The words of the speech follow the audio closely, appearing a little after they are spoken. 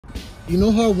You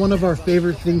know how one of our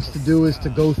favorite things to do is to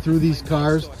go through these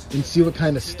cars and see what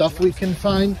kind of stuff we can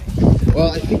find?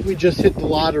 Well, I think we just hit the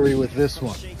lottery with this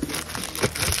one.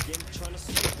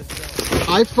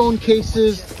 iPhone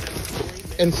cases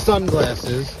and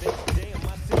sunglasses,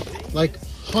 like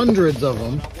hundreds of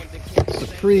them.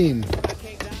 Supreme,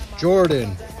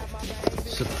 Jordan,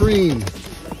 Supreme,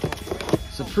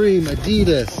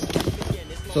 Adidas.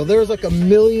 So there's like 1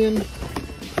 million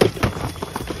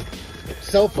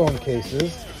cell phone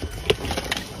cases.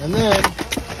 And then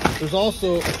there's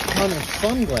also a ton of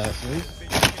sunglasses.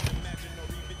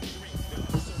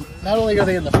 Not only are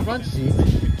they in the front seat,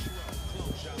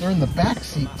 they're in the back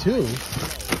seat too.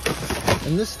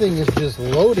 And this thing is just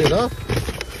loaded up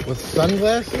with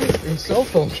sunglasses and cell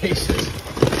phone cases.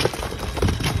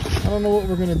 I don't know what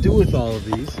we're gonna do with all of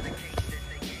these,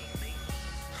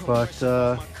 but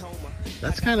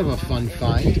that's kind of a fun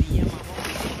find.